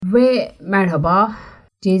Ve merhaba,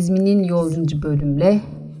 Cezmi'nin 10. bölümle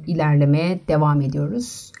ilerlemeye devam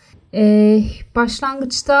ediyoruz.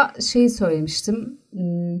 Başlangıçta söylemiştim,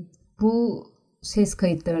 bu ses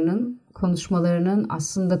kayıtlarının, konuşmalarının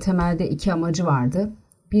aslında temelde 2 amacı vardı.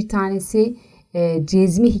 Bir tanesi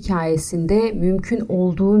Cezmi hikayesinde mümkün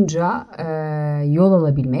olduğunca yol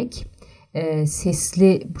alabilmek,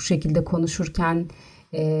 sesli bu şekilde konuşurken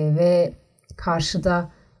ve karşıda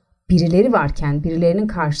birileri varken, birilerinin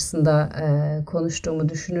karşısında konuştuğumu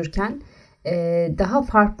düşünürken daha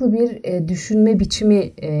farklı bir düşünme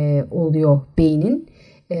biçimi oluyor beynin.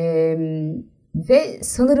 Ve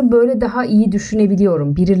sanırım böyle daha iyi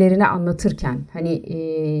düşünebiliyorum birilerine anlatırken.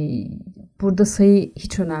 Burada sayı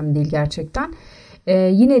hiç önemli değil gerçekten.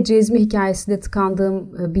 Yine Cezmi hikayesinde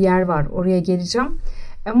tıkandığım bir yer var. Oraya geleceğim.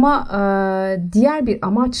 Ama diğer bir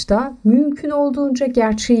amaç da mümkün olduğunca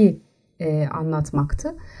gerçeği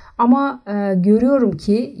anlatmaktı. Ama görüyorum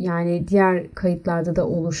ki yani diğer kayıtlarda da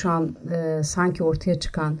oluşan sanki ortaya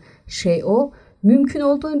çıkan şey o. Mümkün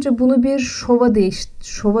olduğunca bunu bir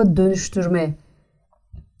şova dönüştürme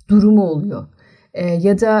durumu oluyor.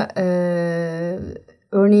 Ya da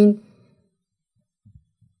örneğin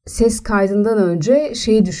ses kaydından önce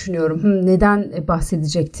düşünüyorum. Neden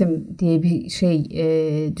bahsedecektim diye bir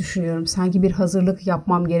düşünüyorum. Sanki bir hazırlık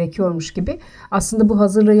yapmam gerekiyormuş gibi. Aslında bu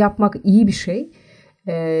hazırlığı yapmak iyi bir şey.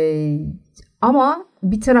 Ama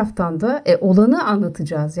bir taraftan da olanı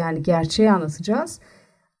anlatacağız. Yani gerçeği anlatacağız.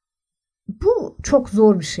 Bu çok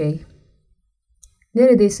zor bir şey.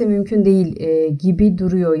 Neredeyse mümkün değil gibi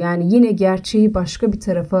duruyor. Yani yine gerçeği başka bir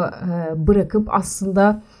tarafa bırakıp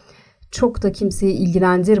aslında çok da kimseyi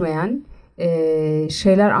ilgilendirmeyen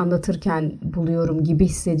şeyler anlatırken buluyorum gibi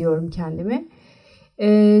hissediyorum kendimi.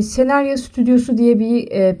 Senaryo Stüdyosu diye bir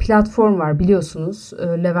platform var biliyorsunuz.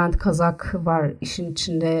 Levent Kazak var işin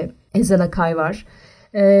içinde. Ezel Akay var.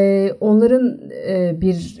 Onların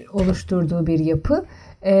bir oluşturduğu bir yapı.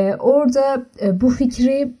 Orada bu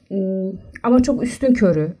fikri ama çok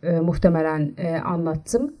üstünkörü muhtemelen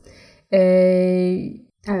anlattım.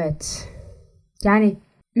 Evet. Yani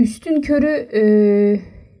üstünkörü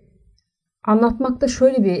anlatmakta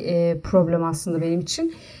şöyle bir problem aslında benim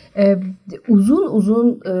için.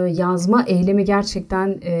 Uzun yazma eylemi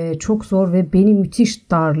gerçekten çok zor ve beni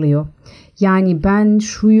müthiş darlıyor. Yani ben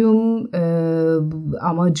şuyum,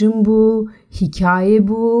 amacım bu, hikaye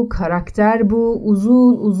bu, karakter bu,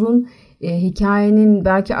 uzun hikayenin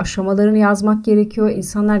belki aşamalarını yazmak gerekiyor.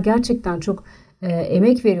 İnsanlar gerçekten çok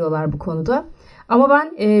emek veriyorlar bu konuda. Ama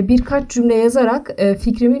ben birkaç cümle yazarak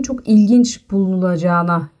fikrimin çok ilginç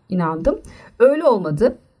bulunacağına inandım. Öyle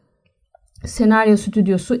olmadı. Senaryo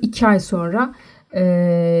Stüdyosu 2 ay sonra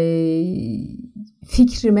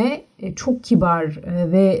fikrime çok kibar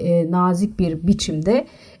ve nazik bir biçimde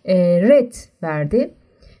red verdi.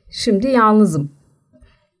 Şimdi yalnızım.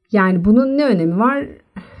 Yani bunun ne önemi var?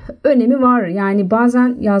 Önemi var. Yani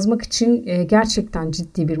bazen yazmak için gerçekten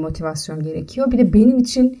ciddi bir motivasyon gerekiyor. Bir de benim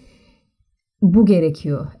için bu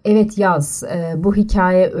gerekiyor. Evet yaz. Bu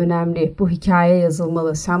hikaye önemli. Bu hikaye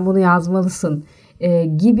yazılmalı. Sen bunu yazmalısın.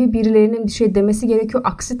 Gibi birilerinin bir şey demesi gerekiyor.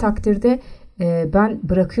 Aksi takdirde ben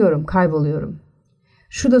bırakıyorum, kayboluyorum.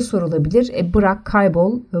 Şu da sorulabilir. Bırak,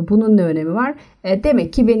 kaybol. Bunun ne önemi var?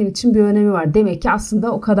 Demek ki benim için bir önemi var. Demek ki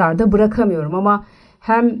aslında o kadar da bırakamıyorum. Ama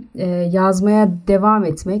hem yazmaya devam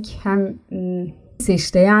etmek hem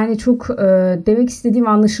yani çok demek istediğim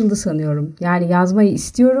anlaşıldı sanıyorum. Yani yazmayı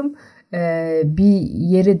istiyorum. Bir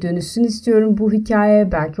yere dönüşsün istiyorum bu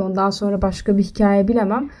hikaye. Belki ondan sonra başka bir hikaye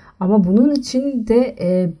bilemem. Ama bunun için de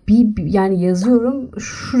yani yazıyorum.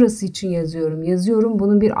 Şurası için yazıyorum. Yazıyorum.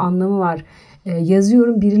 Bunun bir anlamı var.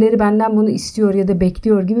 Yazıyorum. Birileri benden bunu istiyor ya da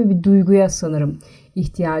bekliyor gibi bir duyguya sanırım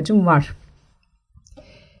ihtiyacım var.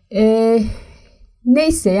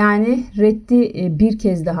 Neyse yani reddi bir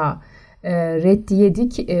kez daha reddi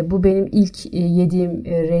yedik. Bu benim ilk yediğim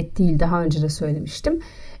red değil. Daha önce de söylemiştim.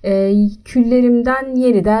 Küllerimden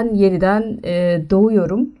yeniden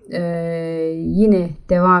doğuyorum. Yine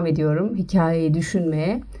devam ediyorum hikayeyi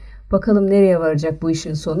düşünmeye. Bakalım nereye varacak bu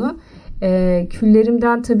işin sonu.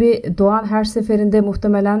 Küllerimden tabii doğan her seferinde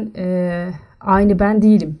muhtemelen aynı ben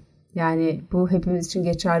değilim. Yani bu hepimiz için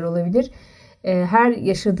geçerli olabilir. Her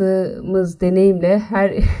yaşadığımız deneyimle,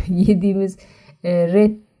 her yediğimiz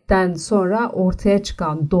redden sonra ortaya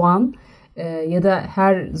çıkan, doğan ya da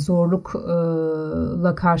her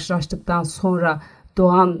zorlukla karşılaştıktan sonra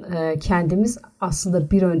doğan kendimiz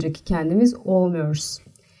aslında bir önceki kendimiz olmuyoruz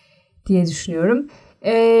diye düşünüyorum.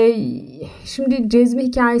 Şimdi Cezmi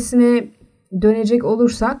hikayesine dönecek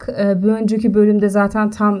olursak bir önceki bölümde zaten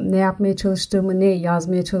tam ne yapmaya çalıştığımı, ne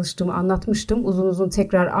yazmaya çalıştığımı anlatmıştım. Uzun uzun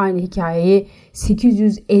tekrar aynı hikayeyi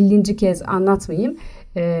 850. kez anlatmayayım.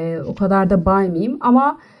 O kadar da baymayayım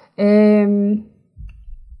ama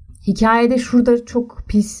hikayede şurada çok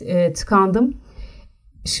pis tıkandım.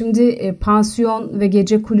 Şimdi pansiyon ve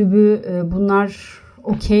gece kulübü bunlar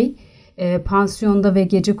okey. Pansiyonda ve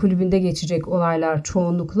gece kulübünde geçecek olaylar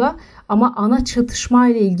çoğunlukla. Ama ana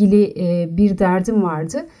çatışmayla ilgili bir derdim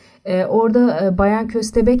vardı. Orada Bayan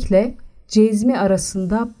Köstebek'le Cezmi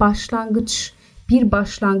arasında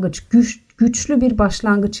güçlü bir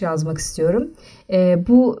başlangıç yazmak istiyorum.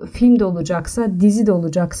 Bu film de olacaksa, dizi de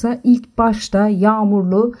olacaksa ilk başta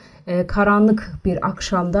yağmurlu, karanlık bir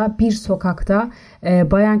akşamda bir sokakta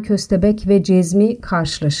Bayan Köstebek ve Cezmi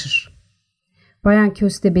karşılaşır. Bayan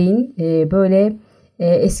Köstebek'in böyle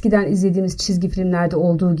eskiden izlediğimiz çizgi filmlerde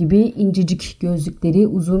olduğu gibi incecik gözlükleri,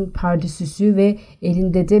 uzun pardösüsü ve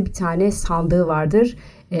elinde de bir tane sandığı vardır.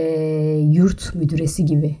 Yurt müdüresi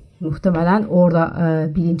gibi. Muhtemelen orada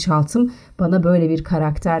bilinçaltım bana böyle bir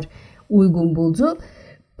karakter uygun buldu.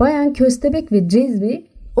 Bayan Köstebek ve Cezmi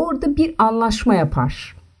orada bir anlaşma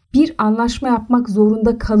yapar. Bir anlaşma yapmak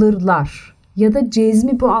zorunda kalırlar. Ya da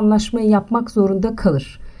Cezmi bu anlaşmayı yapmak zorunda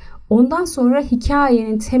kalır. Ondan sonra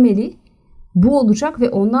hikayenin temeli bu olacak ve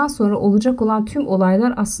ondan sonra olacak olan tüm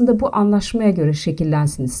olaylar aslında bu anlaşmaya göre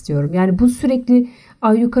şekillensin istiyorum. Yani bu sürekli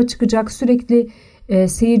ayyuka çıkacak, sürekli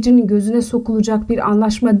seyircinin gözüne sokulacak bir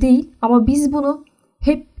anlaşma değil. Ama biz bunu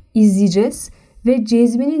hep izleyeceğiz ve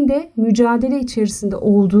Cezmi'nin de mücadele içerisinde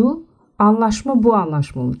olduğu anlaşma bu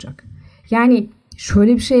anlaşma olacak. Yani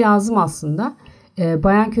şöyle bir şey yazdım aslında.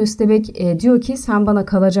 Bayan Köstebek diyor ki sen bana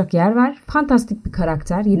kalacak yer ver. Fantastik bir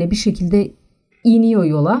karakter. Yine bir şekilde iniyor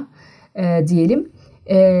yola diyelim.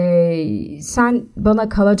 Sen bana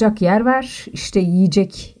kalacak yer ver. İşte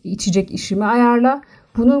yiyecek, içecek işimi ayarla.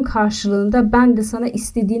 Bunun karşılığında ben de sana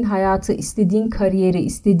istediğin hayatı, istediğin kariyeri,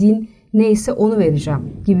 istediğin neyse onu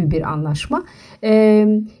vereceğim gibi bir anlaşma.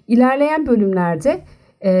 İlerleyen bölümlerde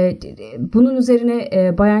bunun üzerine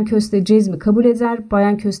Bayan Köstebek Cezmi kabul eder.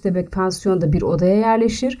 Bayan Köstebek pansiyonda bir odaya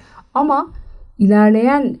yerleşir. Ama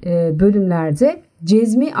ilerleyen bölümlerde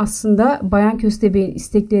Cezmi aslında Bayan Köstebek'in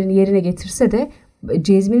isteklerini yerine getirse de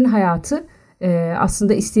Cezmi'nin hayatı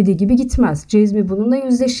aslında istediği gibi gitmez. Cezmi bununla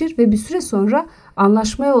yüzleşir ve bir süre sonra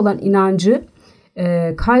anlaşmaya olan inancı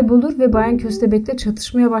kaybolur ve Bayan Köstebek'le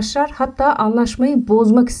çatışmaya başlar. Hatta anlaşmayı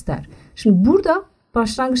bozmak ister. Şimdi burada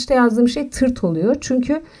başlangıçta yazdığım şey tırt oluyor.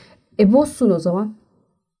 Çünkü bozsun o zaman.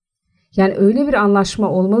 Yani öyle bir anlaşma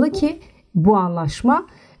olmalı ki bu anlaşma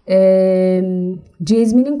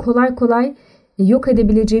Cezmi'nin kolay kolay yok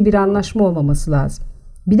edebileceği bir anlaşma olmaması lazım.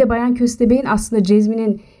 Bir de Bayan Köstebek'in aslında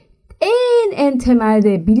Cezmi'nin en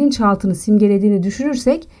temelde bilinçaltını simgelediğini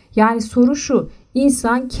düşünürsek, yani soru şu: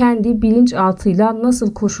 İnsan kendi bilinçaltıyla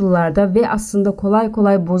nasıl koşullarda ve aslında kolay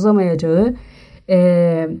kolay bozamayacağı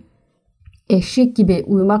eşek gibi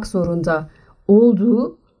uyumak zorunda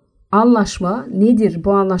olduğu anlaşma nedir?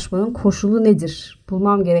 Bu anlaşmanın koşulu nedir?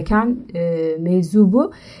 Bulmam gereken mevzu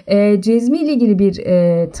bu. Cezmi ile ilgili bir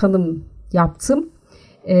tanım yaptım.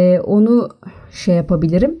 Onu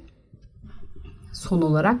yapabilirim. Son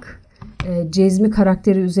olarak Cezmi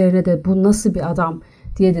karakteri üzerine de bu nasıl bir adam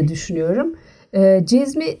diye de düşünüyorum.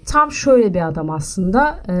 Cezmi tam şöyle bir adam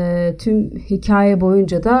aslında. Tüm hikaye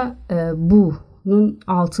boyunca da bunun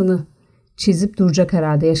altını çizip duracak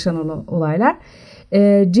herhalde yaşanan olaylar.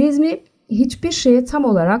 Cezmi hiçbir şeye tam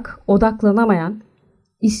olarak odaklanamayan,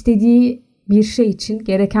 istediği bir şey için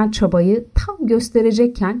gereken çabayı tam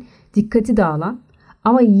gösterecekken dikkati dağılan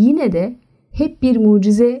ama yine de hep bir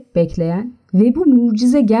mucize bekleyen ve bu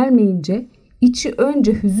mucize gelmeyince içi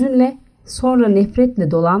önce hüzünle sonra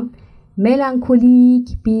nefretle dolan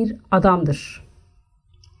melankolik bir adamdır.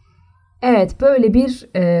 Evet, böyle bir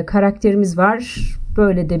karakterimiz var.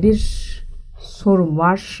 Böyle de bir sorum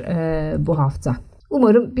var bu hafta.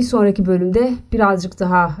 Umarım bir sonraki bölümde birazcık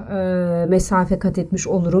daha mesafe kat etmiş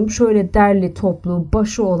olurum. Şöyle derli toplu,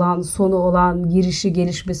 başı olan, sonu olan, girişi,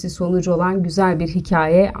 gelişmesi, sonucu olan güzel bir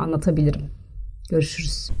hikaye anlatabilirim.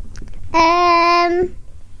 Görüşürüz.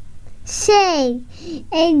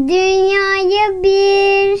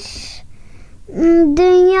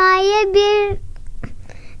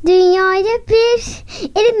 Dünyaya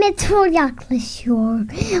bir meteor yaklaşıyor.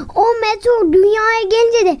 O meteor dünyaya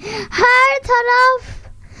gelince de her taraf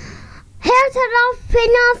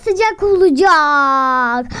fena sıcak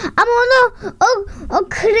olacak. Ama o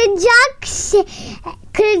kıracak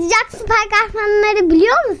süper kahramanları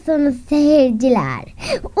biliyor musunuz seyirciler?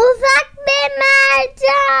 Uzak bir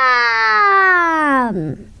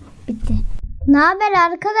mercan. Bitti. Ne haber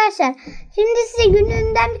arkadaşlar? Şimdi size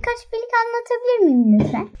gününden birkaç bilgi anlatabilir miyim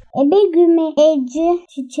lütfen? Ebegümeci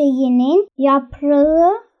çiçeğinin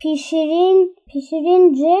yaprağı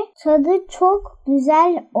pişirince tadı çok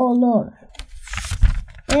güzel olur.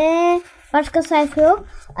 Başka sayfa yok.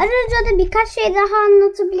 Ayrıca da birkaç şey daha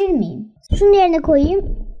anlatabilir miyim? Şunun yerine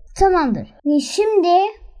koyayım. Tamamdır. Şimdi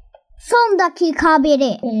son dakika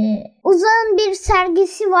haberi. Uzağın bir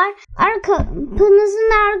sergisi var.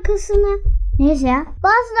 Kapınızın arkasına. Neyse ya.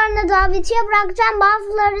 Bazılarına davetiye bırakacağım.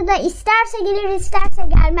 Bazıları da isterse gelir isterse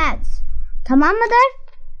gelmez. Tamam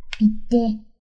mıdır? Bitti.